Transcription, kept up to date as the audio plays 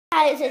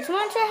Guys, it's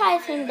Monster High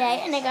theme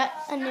day, and I got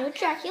a new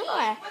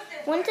draculara.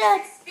 Went to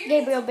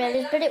Gabriel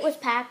Brothers, but it was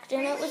packed,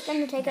 and it was going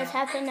to take us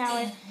half an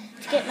hour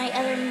to get my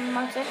other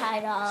Monster High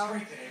doll.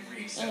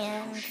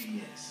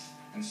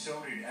 And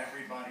so did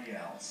everybody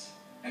else.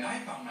 And I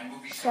found my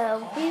movie.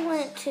 So we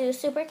went to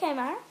Super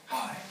Kmart.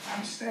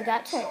 We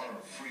got to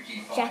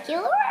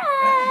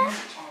draculara.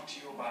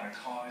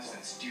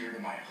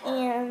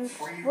 And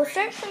we'll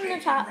start from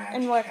the top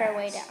and work our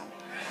way down.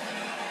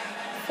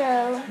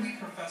 So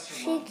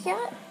she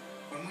got.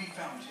 When we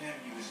found him,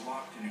 he was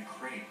locked in a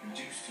crate,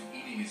 reduced to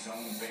eating his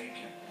own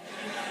bacon.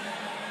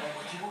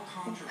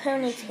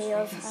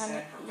 Ponytails on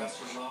each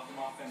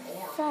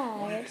side.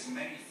 One of his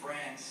many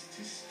friends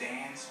to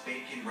Stan's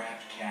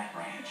bacon-wrapped cat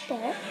ranch.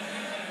 There.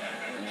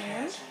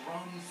 And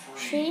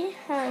she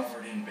has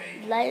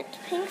light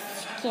pink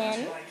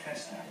skin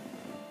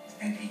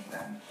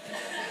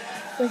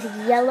with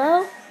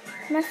yellow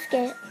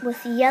mascara,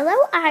 with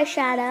yellow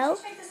eyeshadow.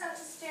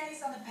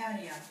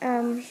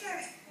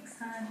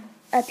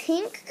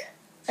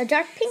 A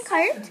dark pink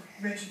heart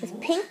with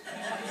pink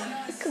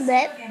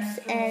lips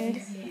and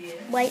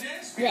white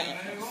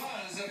bangs.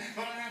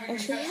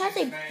 And she has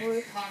a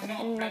necklace.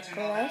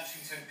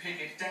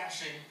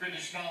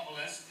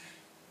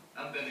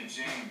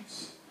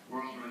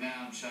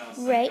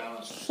 Right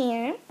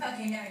here.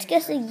 It's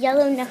just a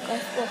yellow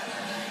necklace with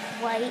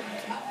white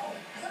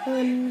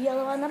and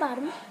yellow on the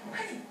bottom.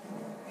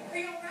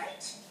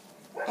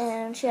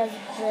 And she has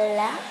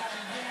black.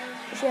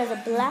 She has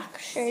a black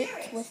shirt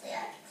with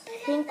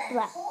pink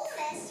black.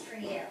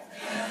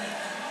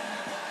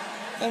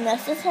 And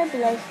this is her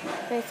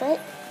bracelet.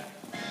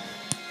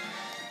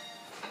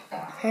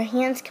 Her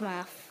hands come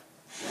off.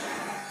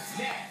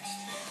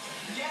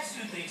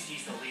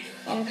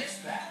 And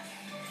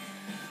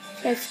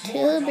she has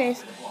three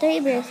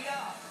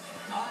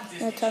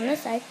bracelets on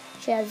this side.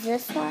 She has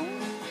this one.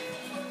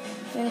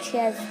 And she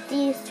has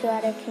these two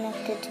that are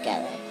connected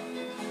together.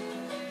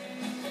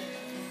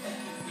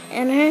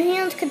 And her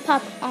hands could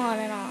pop on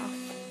and off.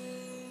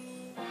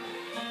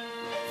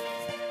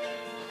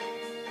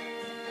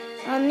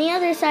 On the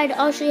other side,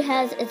 all she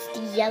has is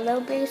the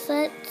yellow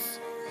bracelets.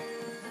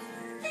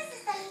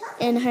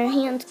 And her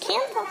hands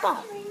can pop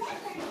off.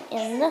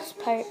 And this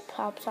part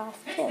pops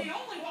off too.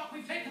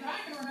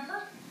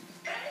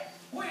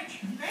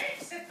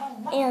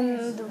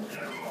 And the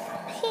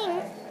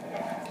pink,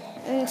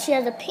 and she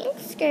has a pink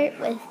skirt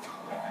with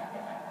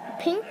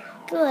pink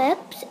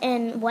lips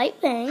and white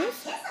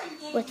bangs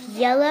with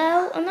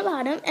yellow on the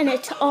bottom, and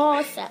it's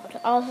all sewed.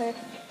 All her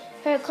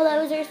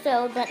clothes are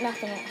sewed, but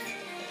nothing else.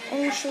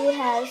 And she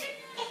has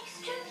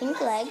pink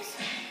legs,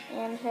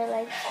 and her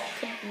legs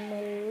could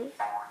move.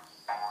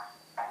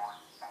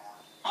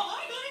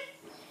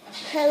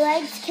 Her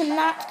legs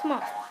cannot come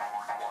off.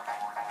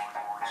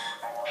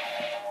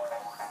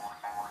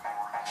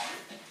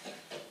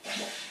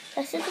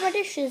 This is what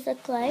her shoes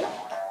look like.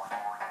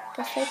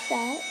 Just like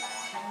that.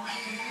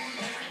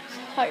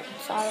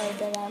 Hearts all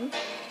over them.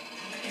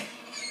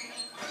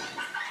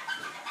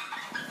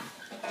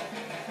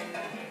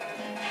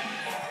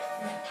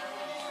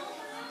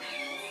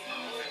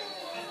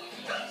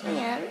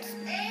 And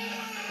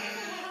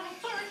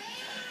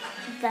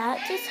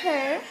that is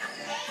her.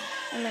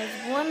 And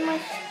there's one more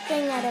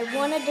thing that I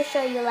wanted to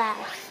show you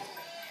last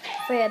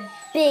for a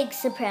big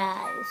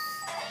surprise.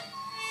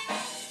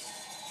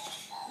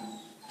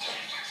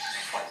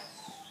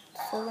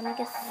 So let me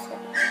just sit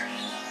down.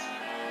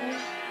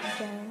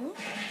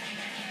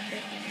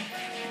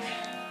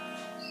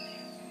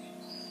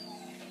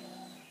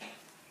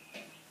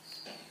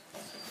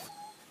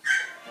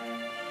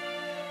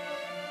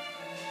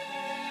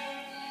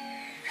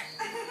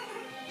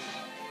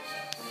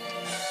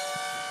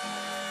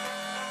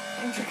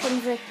 And she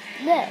comes like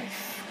this.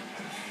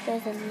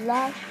 There's a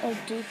lot of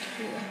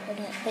detail in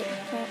it, but you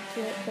can't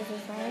see it because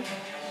it's on.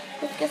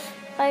 It's just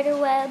spider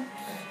webs.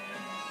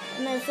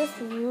 And there's this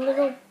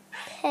little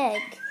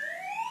peg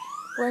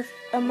with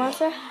a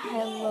Monster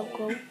High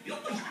logo,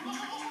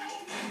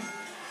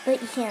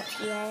 but you can't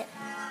see it.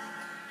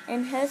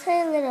 And here's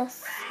her little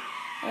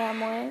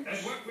sandwich.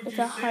 It's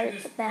a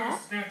heart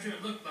back,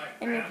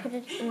 and you put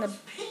it in the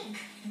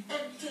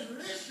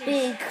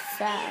big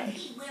side.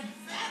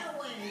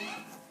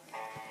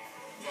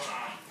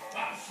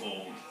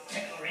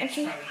 And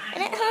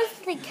it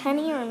has like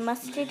honey or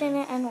mustard in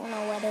it. I don't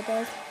know what it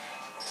is,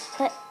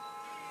 but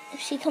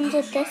she comes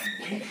with this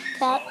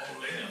cup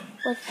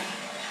with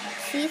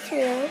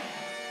see-through.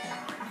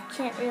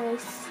 Can't really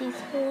see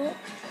through it.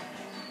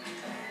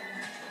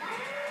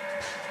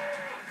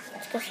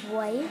 It's just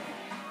white.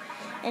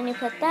 And you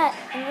put that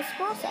in the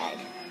small side.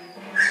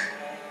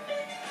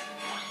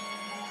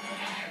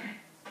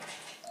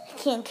 I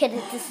can't get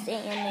it to stay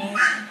in there.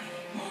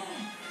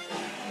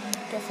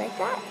 Just like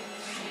that.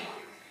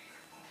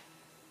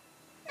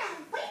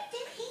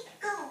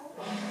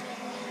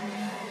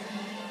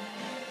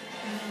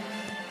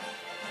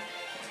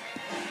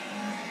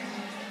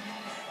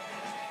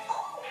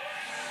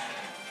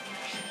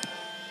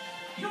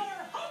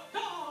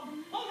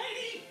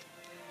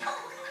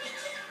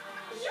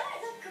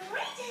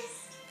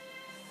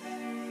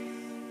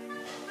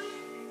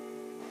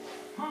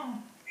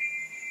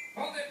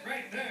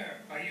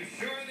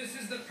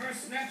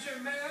 Purse snatcher,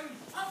 ma'am?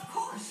 Of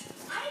course.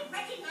 I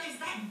recognize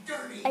that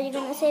dirty. Are you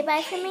gonna say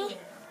bye for me?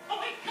 Oh,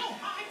 wait, no,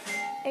 I...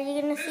 Are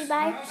you gonna say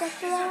bye, Mouse is a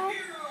draculara?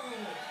 hero.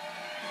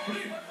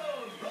 Leave it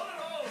alone. Run it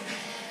on.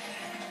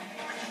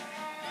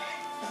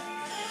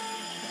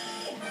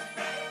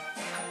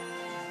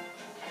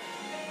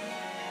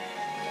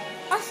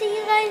 I'll see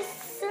you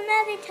guys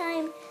another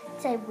time,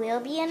 so I will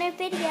be in our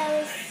videos.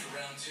 Ready for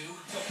round 2? The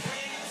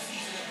brand new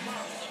season of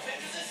Marvel's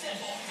Avengers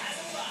Assemble has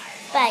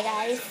arrived. Bye,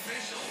 guys.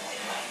 Finish